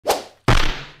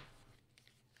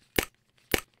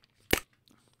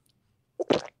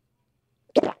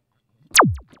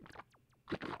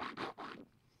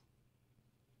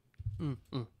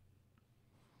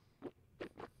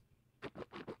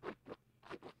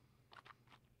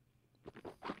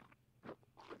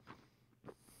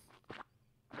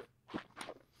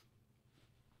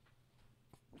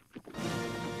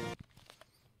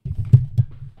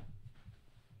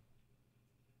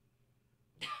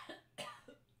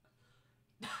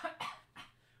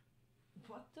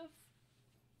What the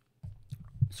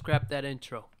Scrap that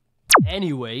intro.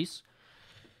 Anyways,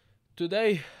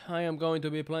 today I am going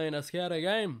to be playing a scary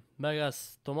game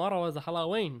because tomorrow is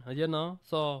Halloween, you know.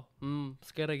 So,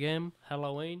 scary game,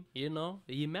 Halloween, you know,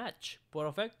 y match.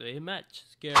 Perfecto, y match.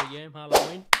 Scary game,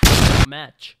 Halloween,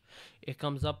 match. It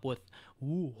comes up with,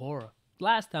 horror.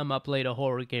 Last time I played a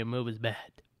horror game, it was bad.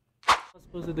 What am I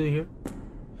supposed to do here?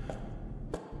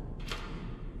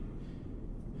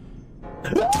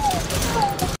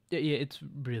 Yeah, it's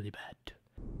really bad.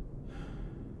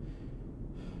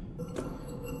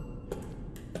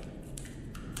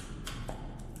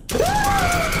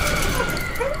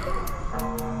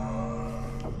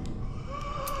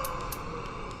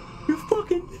 You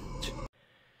fucking bitch.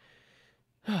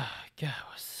 God, I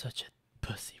was such a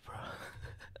pussy, bro.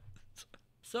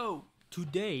 So,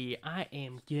 today I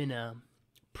am gonna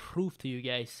prove to you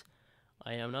guys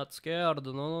I am not scared.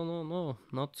 No,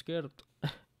 not scared.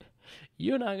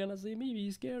 You're not gonna see me be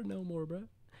scared no more, bro.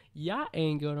 Y'all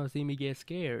ain't gonna see me get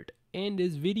scared. In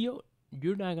this video,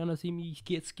 you're not gonna see me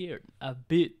get scared a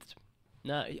bit.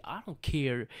 Nah, I don't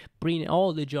care. Bring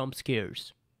all the jump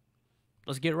scares.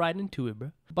 Let's get right into it,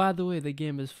 bro. By the way, the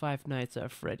game is Five Nights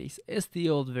at Freddy's. It's the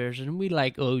old version. We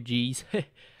like OGs.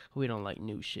 We don't like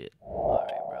new shit. Alright,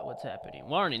 bro. What's happening?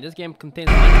 Warning, this game contains...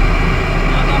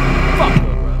 Motherfucker,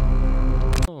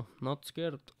 bro. Oh, not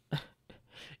scared.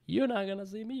 You're not gonna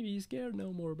see me be scared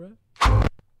no more, bro.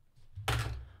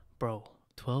 Bro,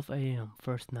 12 a.m.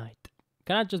 first night.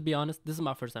 Can I just be honest? This is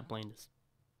my first time playing this.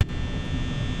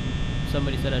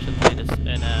 Somebody said I should play this,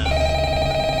 and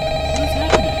what's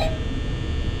happening?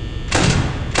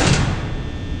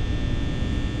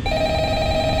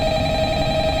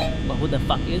 But who the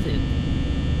fuck is it?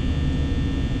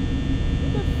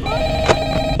 Who the fuck?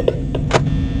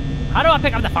 How do I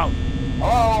pick up the phone?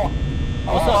 Hello?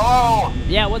 What's up? Hello?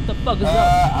 Yeah, what the fuck is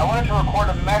up? I wanted to record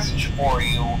a message for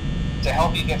you to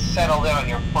help you get settled in on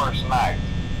your first night.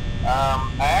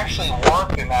 I actually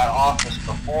worked in that office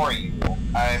before you.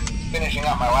 I'm finishing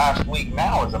up my last week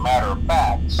now, as a matter of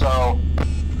fact, so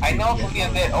I know it can be a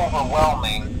bit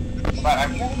overwhelming, but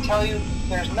I'm here to tell you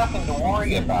there's nothing to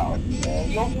worry about.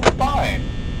 You'll do fine.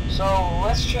 So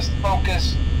let's just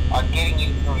focus on getting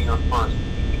you through your first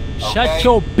week. Okay? Shut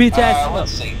your bitch ass up.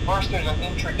 Let's see. First, there's an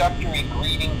introductory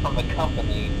greeting from the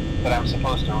company that I'm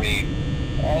supposed to read.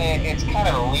 It's kind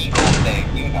of a legal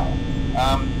thing, you know.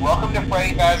 Welcome to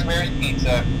Freddy Fazbear's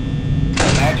Pizza,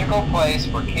 a magical place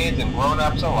for kids and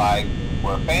grown-ups alike,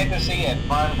 where fantasy and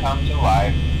fun come to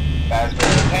life. Fazbear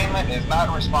Entertainment is not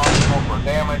responsible for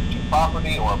damage to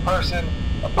property or person.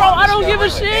 Bro, I don't give a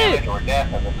shit! Damage or death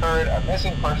has occurred, a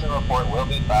missing person report will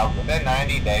be filed within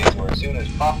 90 days or as soon as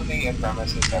property and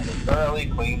premises have been thoroughly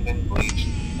cleaned and bleached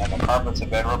and the carpets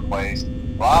have been replaced.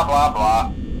 Blah, blah,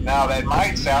 blah. Now, that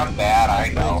might sound bad,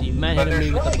 I know, but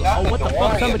there's really nothing to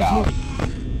worry about.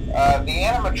 The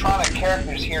animatronic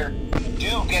characters here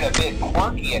do get a bit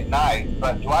quirky at night,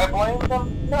 but do I blame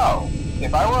them? No.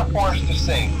 If I were forced to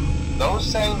sing those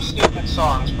same stupid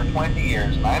songs for 20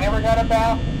 years and I never got a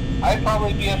bath, I'd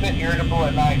probably be a bit irritable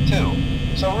at night too.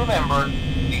 So remember,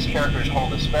 these characters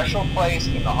hold a special place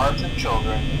in the hearts of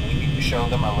children and we need to show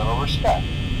them a little respect,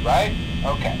 right?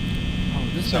 Okay.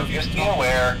 So just be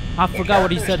aware, I forgot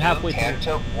what he said halfway through. Tend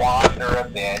to wander a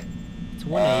bit. It's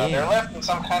 1 a.m. They're left in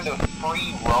some kind of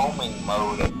free roaming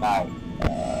mode at night.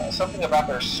 Something about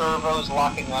their servos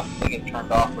locking up if they get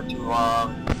turned off for too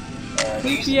long.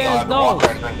 They used to be allowed to walk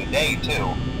around during the day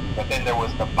too, but then there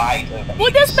was the bite of...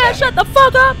 Would this man shut the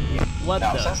fuck up? What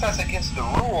now, the? since that's against the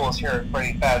rules here at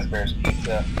Freddy Fazbear's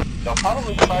Pizza, they'll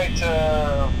probably try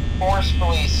to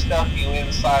forcefully stuff you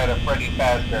inside a Freddy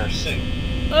Fazbear suit.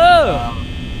 Oh!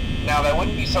 Now, that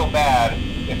wouldn't be so bad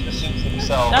if the suits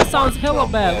themselves... That sounds hella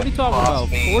bad. What are you talking about?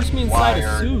 Force me inside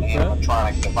a suit, bro.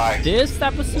 Animatronic devices, this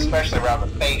type of suit? especially around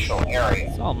the facial area.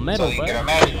 It's all metal, so you bro. can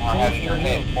imagine how having your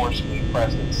head forcibly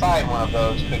pressed inside one of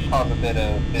those could cause a bit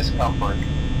of discomfort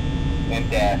and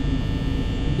death.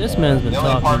 This man's been the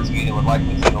only talking. parts of you that would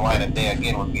likely see the light of day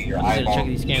again would be your eyeballs check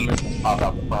these cameras. that pop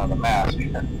out the front of the mask.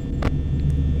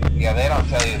 Yeah, they don't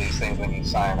tell you these things when you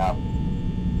sign up.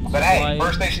 But hey,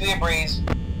 first station of the breeze.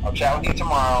 I'll chat with you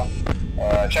tomorrow.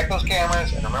 Check those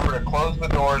cameras and remember to close the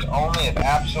doors only if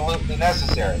absolutely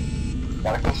necessary.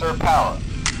 Gotta conserve power.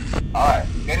 Alright,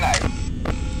 good night.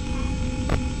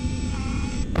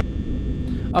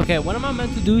 Okay, what am I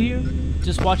meant to do here?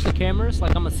 Just watch the cameras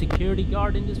like I'm a security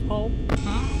guard in this hole?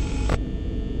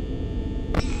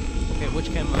 Okay,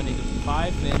 which camera I need to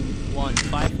 5 and 1.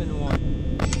 5 and 1.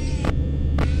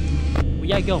 Where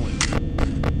y'all going?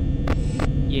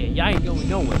 Yeah, y'all ain't going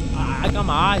nowhere. I got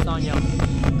my eyes on y'all.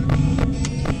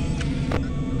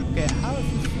 Okay, how is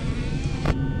this?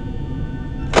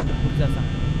 What does that sound?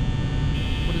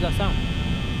 What does that sound?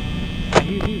 I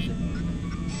hear music.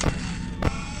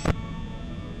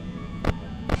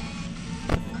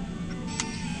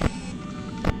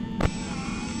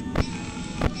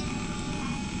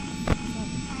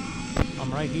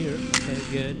 I'm right here. Okay,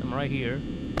 good. I'm right here.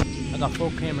 I got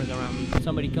 4 cameras around me. If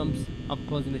somebody comes, I'm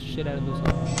closing the shit out of this one.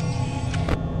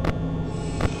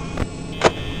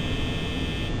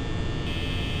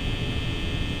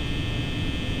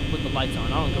 Put the lights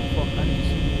on. I don't give a fuck. I need to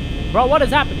see. Bro, what is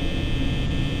happening?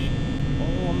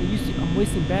 Oh, I'm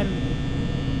wasting battery.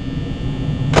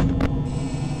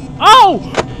 Oh!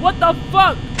 What the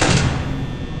fuck?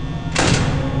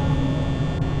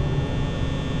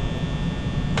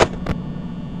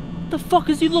 What the fuck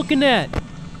is he looking at?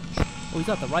 Oh, he's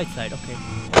at the right side. Okay.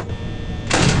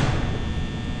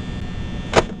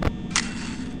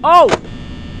 Oh!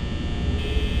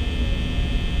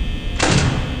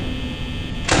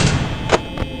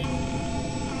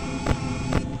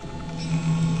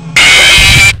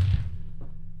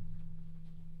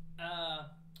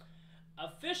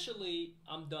 Officially,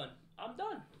 I'm done. I'm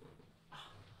done.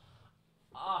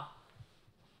 Ah.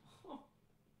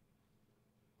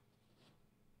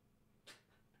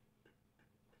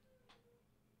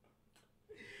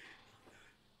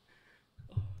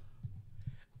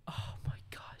 Oh my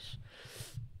gosh.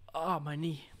 Oh, my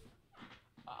knee.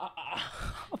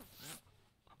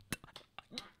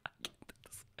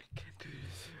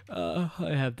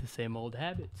 I have the same old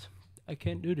habits. I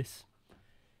can't do this.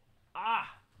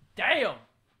 Ah, damn.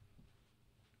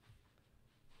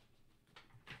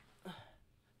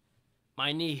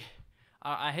 My knee.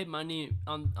 I hit my knee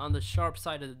on the sharp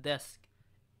side of the desk.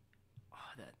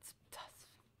 Oh, that's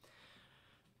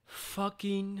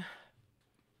fucking.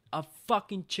 A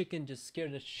fucking chicken just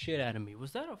scared the shit out of me.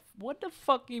 Was that what the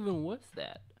fuck even was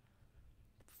that?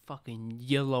 Fucking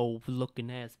yellow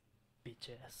looking ass bitch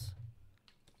ass.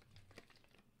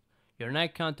 Your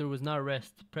night counter was not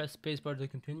rest. Press spacebar to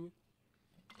continue.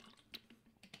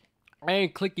 I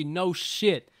ain't clicking no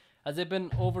shit. Has it been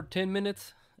over 10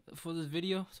 minutes for this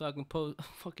video? So I can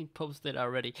fucking post it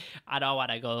already. I don't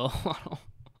wanna go.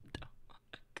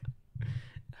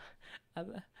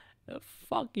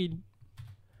 Fucking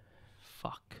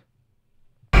fuck.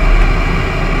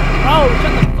 Oh,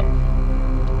 shut the fuck.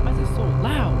 Why is it so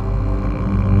loud?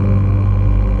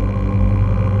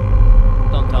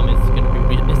 Don't tell me it's gonna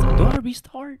be do I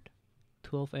restart?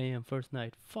 12 a.m. first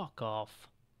night. Fuck off.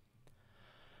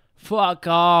 Fuck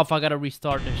off. I gotta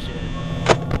restart this shit.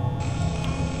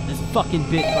 This fucking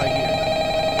bitch right here.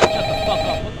 Shut the fuck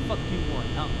up. What the fuck do you want?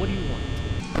 What do you want?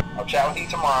 I'll chat with you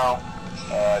tomorrow.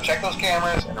 Check those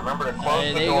cameras and remember to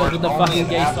close the doors the only fucking if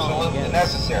gay song absolutely again.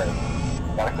 necessary.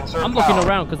 Gotta conserve I'm looking power.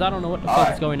 around because I don't know what the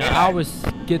fuck is going on. I always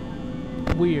get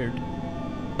weird.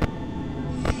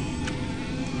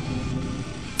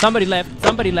 Somebody left.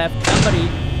 Somebody left. Somebody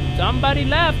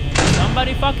left.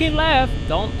 Somebody fucking left.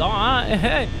 Don't.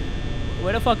 Hey.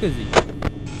 Where the fuck is he?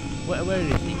 Where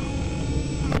is he?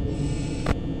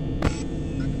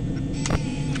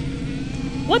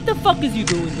 What the fuck is you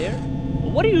doing there?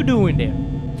 What are you doing there?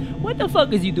 What the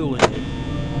fuck is you doing there?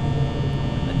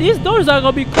 These doors are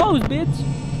gonna be closed, bitch.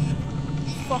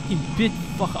 Fucking bitch,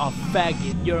 fuck a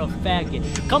faggot. You're a faggot.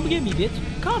 Come get me, bitch.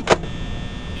 Come.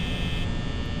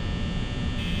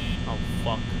 Oh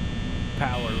fuck.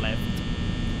 Power left.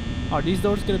 Are these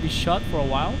doors gonna be shut for a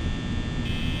while?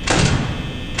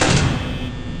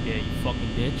 Yeah, you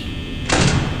fucking bitch.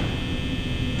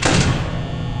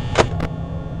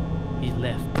 He's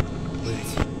left. Where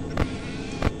is he?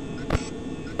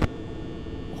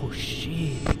 Oh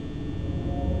shit.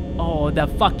 Oh, that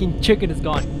fucking chicken is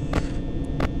gone.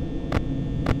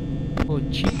 Oh,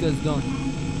 Chica's gone.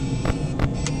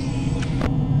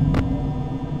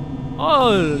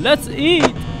 Oh, let's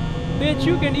eat. Bitch,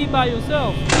 you can eat by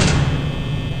yourself.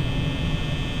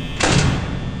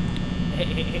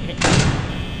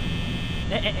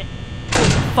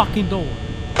 Close the fucking door.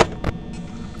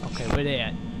 Okay, where they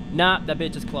at? Nah, that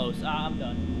bitch is closed. I'm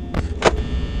done.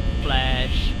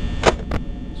 Flash.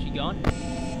 She gone?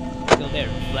 Still there.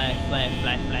 Flash, flash,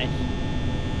 flash, flash.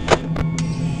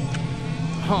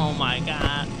 Oh my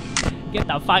god. Get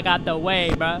the fuck out the way,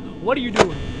 bruh. What are you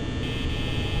doing?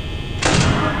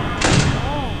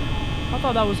 Oh, I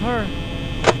thought that was her.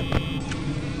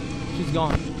 She's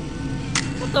gone.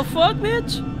 What the fuck,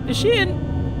 bitch? Is she in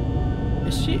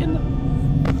the...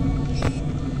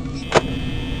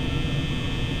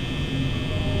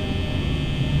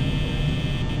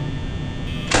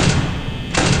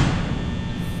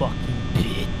 Fucking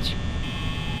bitch.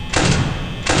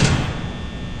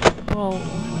 Bro,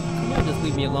 can you just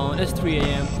leave me alone? It's 3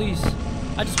 a.m. Please.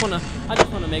 I just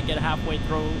wanna make it halfway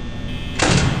through.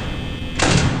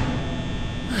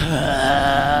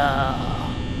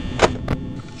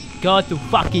 Go to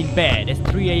fucking bed. It's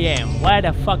 3 a.m. Why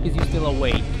the fuck is you still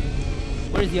awake?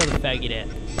 Where's the other faggot at?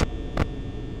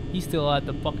 He's still at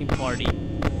the fucking party.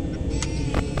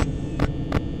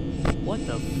 What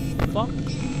the fuck?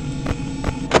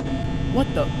 What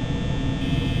the?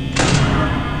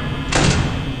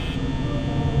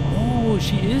 Oh,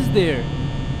 she is there.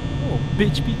 Oh,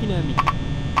 bitch peeking at me.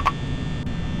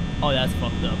 Oh, that's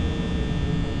fucked up.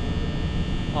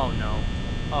 Oh no.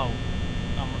 Oh,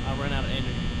 I ran out of energy.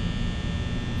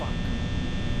 Fuck.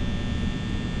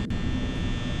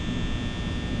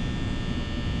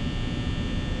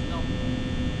 No.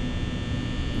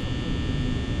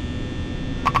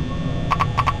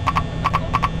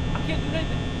 I can't do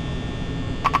anything.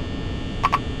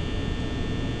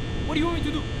 What do you want me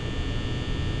to do?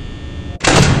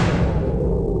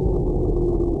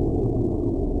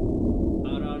 I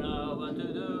don't know what to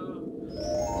do.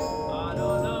 I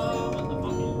don't know what the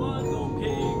fuck you want, no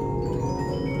pig.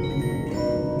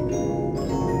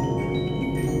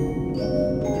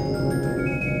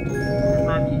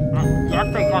 I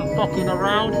think I'm fucking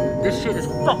around. This shit is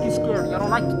fucking scary. I don't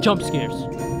like the jump scares.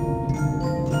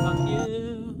 Fuck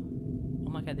you. Oh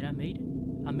my god, did I made it?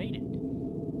 I made it.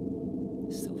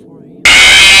 It's still 4 a.m.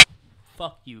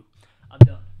 Fuck you. I'm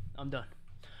done. I'm done.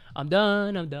 I'm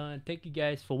done. I'm done. Thank you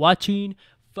guys for watching.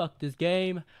 Fuck this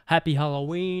game. Happy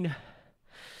Halloween.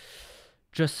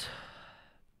 Just,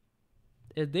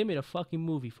 they made a fucking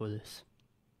movie for this.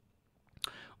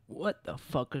 What the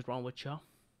fuck is wrong with y'all?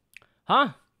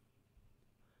 Huh?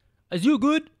 Is you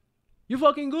good? You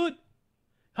fucking good?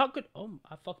 How could... Oh,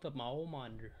 I fucked up my whole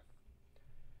monitor.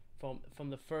 From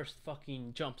the first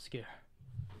fucking jump scare.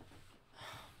 Oh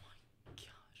my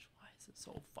gosh, why is it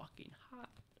so fucking hot?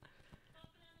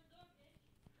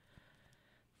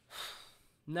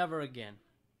 Never again.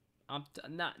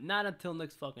 Not until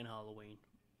next fucking Halloween.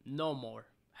 No more.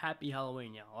 Happy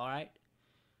Halloween, y'all, alright?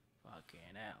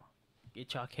 Fucking hell.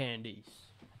 Get y'all candies.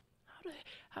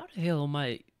 How the hell am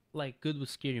I like good with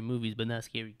scary movies but not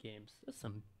scary games? That's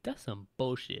some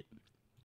bullshit.